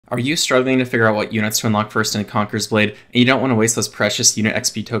Are you struggling to figure out what units to unlock first in Conqueror's Blade, and you don't want to waste those precious unit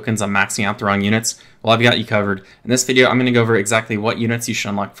XP tokens on maxing out the wrong units? Well, I've got you covered. In this video, I'm going to go over exactly what units you should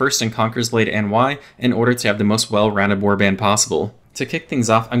unlock first in Conqueror's Blade and why, in order to have the most well-rounded warband possible. To kick things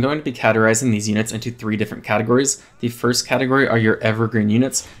off, I'm going to be categorizing these units into 3 different categories. The first category are your Evergreen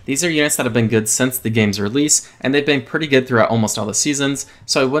Units. These are units that have been good since the game's release, and they've been pretty good throughout almost all the seasons,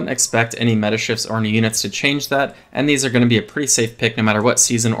 so I wouldn't expect any meta shifts or new units to change that, and these are going to be a pretty safe pick no matter what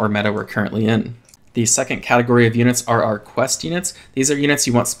season or meta we're currently in. The second category of units are our quest units. These are units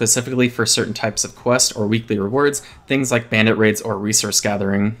you want specifically for certain types of quest or weekly rewards, things like bandit raids or resource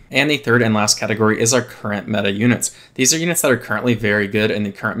gathering. And the third and last category is our current meta units. These are units that are currently very good in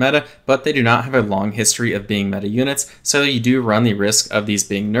the current meta, but they do not have a long history of being meta units, so you do run the risk of these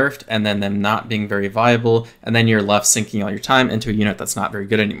being nerfed and then them not being very viable, and then you're left sinking all your time into a unit that's not very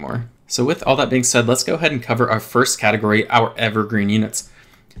good anymore. So with all that being said, let's go ahead and cover our first category, our Evergreen Units.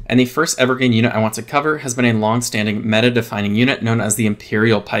 And the first Evergreen unit I want to cover has been a long-standing meta-defining unit known as the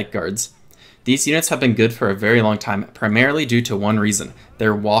Imperial Pike Guards. These units have been good for a very long time, primarily due to one reason: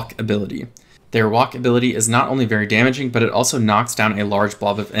 their walk ability. Their walk ability is not only very damaging, but it also knocks down a large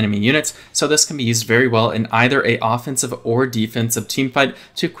blob of enemy units, so this can be used very well in either an offensive or defensive teamfight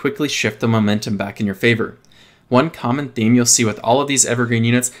to quickly shift the momentum back in your favor. One common theme you'll see with all of these Evergreen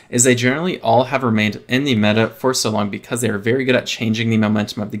units is they generally all have remained in the meta for so long because they are very good at changing the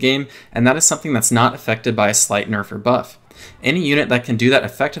momentum of the game, and that is something that's not affected by a slight nerf or buff. Any unit that can do that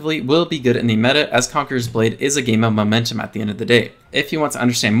effectively will be good in the meta, as Conqueror's Blade is a game of momentum at the end of the day. If you want to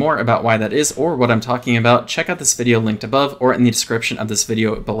understand more about why that is or what I'm talking about, check out this video linked above or in the description of this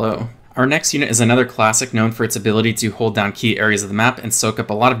video below. Our next unit is another classic known for its ability to hold down key areas of the map and soak up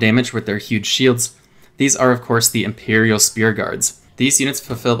a lot of damage with their huge shields. These are, of course, the Imperial Spear Guards. These units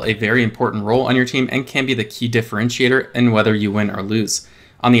fulfill a very important role on your team and can be the key differentiator in whether you win or lose.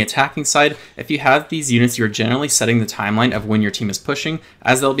 On the attacking side, if you have these units, you're generally setting the timeline of when your team is pushing,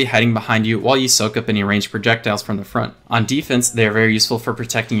 as they'll be hiding behind you while you soak up any ranged projectiles from the front. On defense, they are very useful for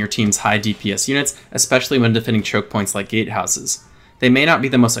protecting your team's high DPS units, especially when defending choke points like gatehouses. They may not be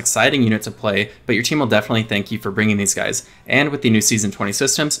the most exciting unit to play, but your team will definitely thank you for bringing these guys. And with the new Season 20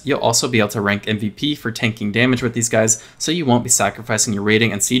 systems, you'll also be able to rank MVP for tanking damage with these guys, so you won't be sacrificing your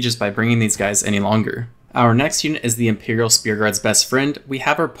rating and sieges by bringing these guys any longer. Our next unit is the Imperial Spear Guard's best friend. We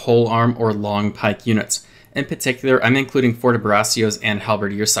have our polearm or long pike units. In particular, I'm including Fortiberacios and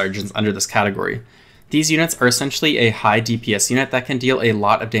Halberdier Sergeants under this category. These units are essentially a high DPS unit that can deal a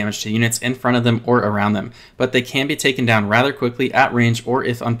lot of damage to units in front of them or around them, but they can be taken down rather quickly at range or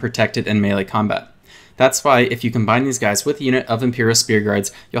if unprotected in melee combat. That's why if you combine these guys with a unit of Imperial Spear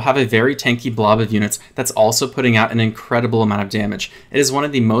Guards, you'll have a very tanky blob of units that's also putting out an incredible amount of damage. It is one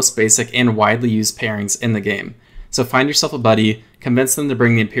of the most basic and widely used pairings in the game. So find yourself a buddy, convince them to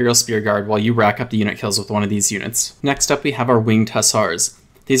bring the Imperial Spear Guard while you rack up the unit kills with one of these units. Next up we have our Winged Hussars.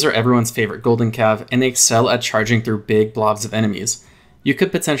 These are everyone's favorite golden cav, and they excel at charging through big blobs of enemies. You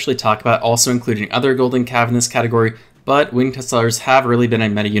could potentially talk about also including other golden cav in this category, but Winged Hussars have really been a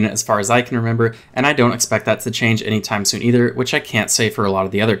meta unit as far as I can remember, and I don't expect that to change anytime soon either, which I can't say for a lot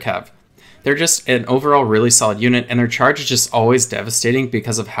of the other cav. They're just an overall really solid unit, and their charge is just always devastating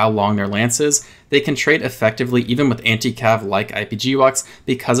because of how long their lance is. They can trade effectively even with anti-cav like IPG walks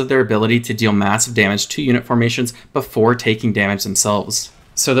because of their ability to deal massive damage to unit formations before taking damage themselves.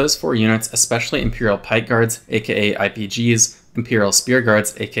 So those 4 units, especially Imperial Pike Guards, aka IPGs, Imperial Spear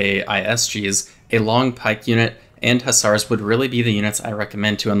Guards, aka ISGs, a long pike unit, and Hussars would really be the units I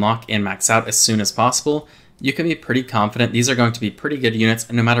recommend to unlock and max out as soon as possible. You can be pretty confident these are going to be pretty good units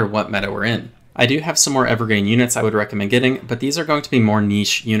no matter what meta we're in. I do have some more Evergreen units I would recommend getting, but these are going to be more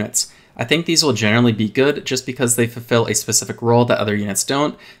niche units. I think these will generally be good just because they fulfill a specific role that other units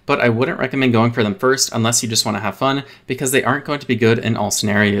don't, but I wouldn't recommend going for them first unless you just want to have fun, because they aren't going to be good in all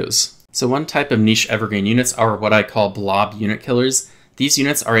scenarios. So one type of niche Evergreen units are what I call blob unit killers. These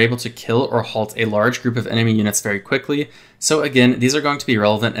units are able to kill or halt a large group of enemy units very quickly, so again, these are going to be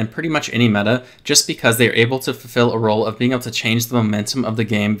relevant in pretty much any meta just because they are able to fulfill a role of being able to change the momentum of the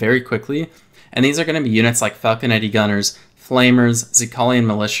game very quickly, and these are going to be units like Falconetti Gunners, Flamers, Zicalian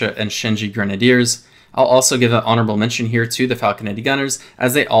Militia, and Shinji Grenadiers. I'll also give an honorable mention here to the Falconetti Gunners,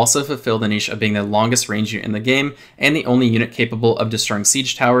 as they also fulfill the niche of being the longest range unit in the game and the only unit capable of destroying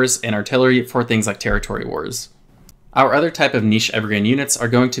siege towers and artillery for things like territory wars. Our other type of niche Evergreen units are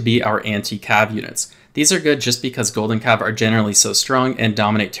going to be our anti-cav units. These are good just because golden cav are generally so strong and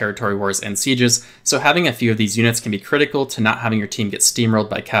dominate territory wars and sieges, so having a few of these units can be critical to not having your team get steamrolled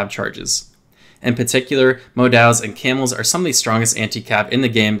by cav charges. In particular, Modaus and Camels are some of the strongest anti-cav in the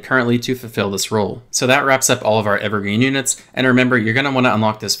game currently to fulfill this role. So that wraps up all of our Evergreen units, and remember, you're going to want to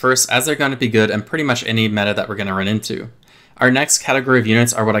unlock this first as they're going to be good in pretty much any meta that we're going to run into. Our next category of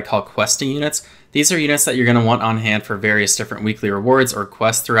units are what I call questing units. These are units that you're going to want on hand for various different weekly rewards or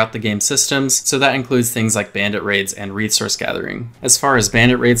quests throughout the game systems, so that includes things like bandit raids and resource gathering. As far as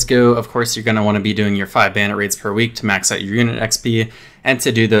bandit raids go, of course you're going to want to be doing your 5 bandit raids per week to max out your unit XP, and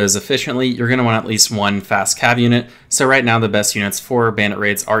to do those efficiently, you're going to want at least one fast cav unit. So right now the best units for bandit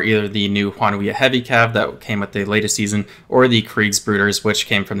raids are either the new Huanwia heavy cav that came with the latest season, or the Kriegsbruters, which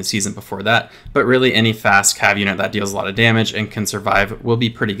came from the season before that. But really any fast cav unit that deals a lot of damage and can survive will be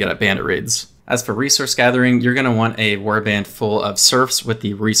pretty good at bandit raids. As for resource gathering, you're going to want a warband full of serfs with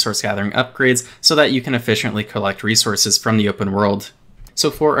the resource gathering upgrades so that you can efficiently collect resources from the open world. So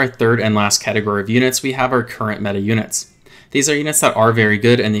for our third and last category of units, we have our current meta units. These are units that are very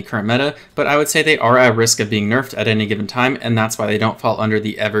good in the current meta, but I would say they are at risk of being nerfed at any given time, and that's why they don't fall under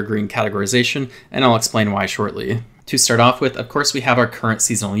the Evergreen categorization, and I'll explain why shortly. To start off with, of course, we have our current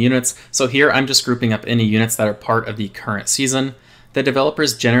seasonal units, so here I'm just grouping up any units that are part of the current season. The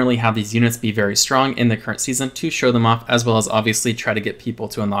developers generally have these units be very strong in the current season to show them off, as well as obviously try to get people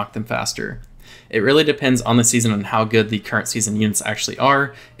to unlock them faster. It really depends on the season and how good the current season units actually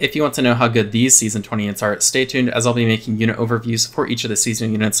are. If you want to know how good these season 20 units are, stay tuned as I'll be making unit overviews for each of the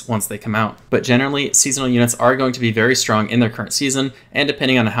seasonal units once they come out. But generally, seasonal units are going to be very strong in their current season, and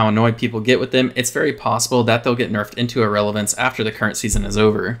depending on how annoyed people get with them, it's very possible that they'll get nerfed into irrelevance after the current season is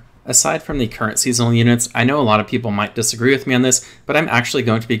over. Aside from the current seasonal units, I know a lot of people might disagree with me on this, but I'm actually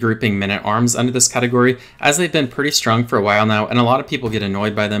going to be grouping men-at-arms under this category, as they've been pretty strong for a while now and a lot of people get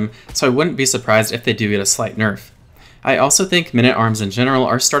annoyed by them, so I wouldn't be surprised if they do get a slight nerf. I also think men-at-arms in general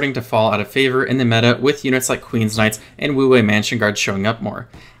are starting to fall out of favor in the meta with units like Queen's Knights and Wu-Wei Mansion Guards showing up more,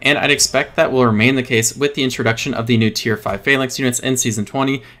 and I'd expect that will remain the case with the introduction of the new Tier 5 Phalanx units in Season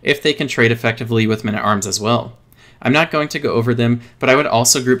 20 if they can trade effectively with men-at-arms as well. I'm not going to go over them, but I would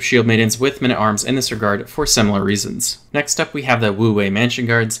also group Shield Maidens with Men-at-Arms in this regard for similar reasons. Next up we have the Wu-Wei Mansion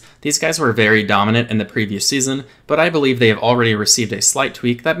Guards. These guys were very dominant in the previous season, but I believe they have already received a slight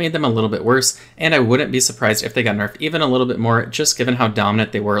tweak that made them a little bit worse, and I wouldn't be surprised if they got nerfed even a little bit more just given how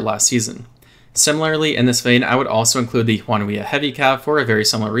dominant they were last season. Similarly, in this vein, I would also include the Huanwia Heavy Cav for a very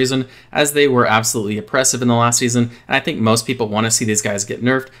similar reason, as they were absolutely oppressive in the last season, and I think most people want to see these guys get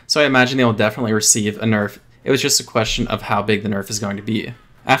nerfed, so I imagine they will definitely receive a nerf. It was just a question of how big the nerf is going to be.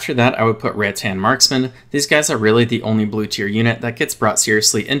 After that, I would put Rattan Marksmen. These guys are really the only blue tier unit that gets brought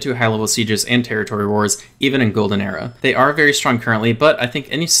seriously into high level sieges and territory wars, even in Golden Era. They are very strong currently, but I think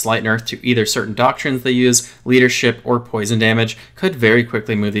any slight nerf to either certain doctrines they use, leadership, or poison damage could very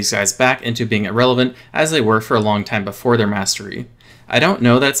quickly move these guys back into being irrelevant as they were for a long time before their mastery. I don't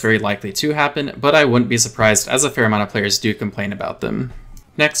know that's very likely to happen, but I wouldn't be surprised as a fair amount of players do complain about them.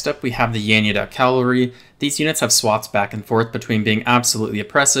 Next up, we have the Yanyada Cavalry. These units have swaps back and forth between being absolutely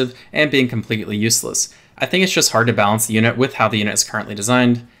oppressive and being completely useless. I think it's just hard to balance the unit with how the unit is currently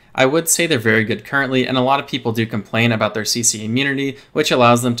designed. I would say they're very good currently, and a lot of people do complain about their CC immunity, which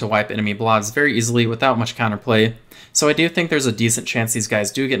allows them to wipe enemy blobs very easily without much counterplay. So I do think there's a decent chance these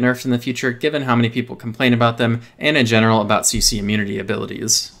guys do get nerfed in the future, given how many people complain about them, and in general about CC immunity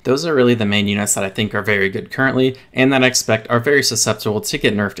abilities. Those are really the main units that I think are very good currently, and that I expect are very susceptible to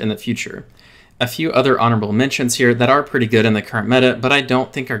get nerfed in the future. A few other honorable mentions here that are pretty good in the current meta, but I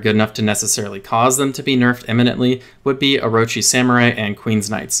don't think are good enough to necessarily cause them to be nerfed imminently, would be Orochi Samurai and Queen's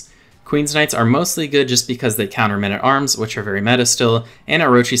Knights. Queen's Knights are mostly good just because they counter Men-at-Arms, which are very meta still, and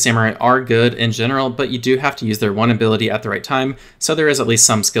Orochi Samurai are good in general, but you do have to use their one ability at the right time, so there is at least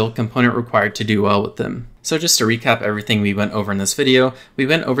some skill component required to do well with them. So just to recap everything we went over in this video, we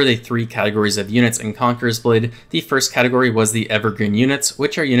went over the 3 categories of units in Conqueror's Blade. The first category was the Evergreen Units,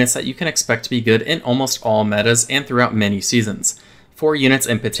 which are units that you can expect to be good in almost all metas and throughout many seasons. 4 units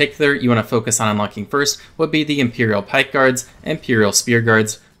in particular you want to focus on unlocking first would be the Imperial Pike Guards, Imperial Spear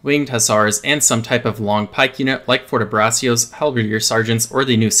Guards, Winged Hussars, and some type of long pike unit like Fortebracios, Halberdier Sergeants, or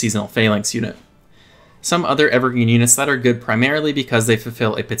the new Seasonal Phalanx unit. Some other Evergreen units that are good primarily because they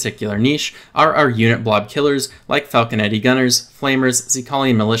fulfill a particular niche are our unit blob killers like Falconetti Gunners, Flamers,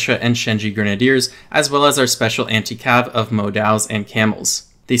 Zicalian Militia, and Shenji Grenadiers, as well as our special anti-cav of Modaus and Camels.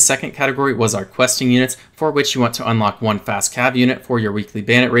 The second category was our questing units, for which you want to unlock 1 fast cav unit for your weekly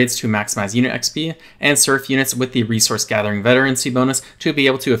bandit raids to maximize unit XP, and surf units with the resource gathering veterancy bonus to be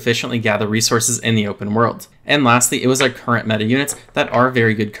able to efficiently gather resources in the open world. And lastly, it was our current meta units that are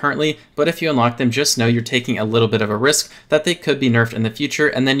very good currently, but if you unlock them, just know you're taking a little bit of a risk that they could be nerfed in the future,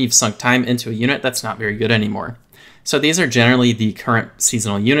 and then you've sunk time into a unit that's not very good anymore. So these are generally the current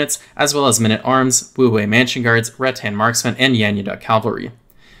seasonal units, as well as Men-at-Arms, Wu-Wei Mansion Guards, Rattan Marksmen, and Yanyuda Cavalry.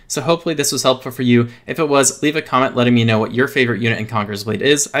 So hopefully this was helpful for you. If it was, leave a comment letting me know what your favorite unit in Conqueror's Blade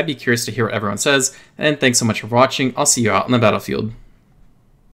is. I'd be curious to hear what everyone says, and thanks so much for watching. I'll see you out on the battlefield.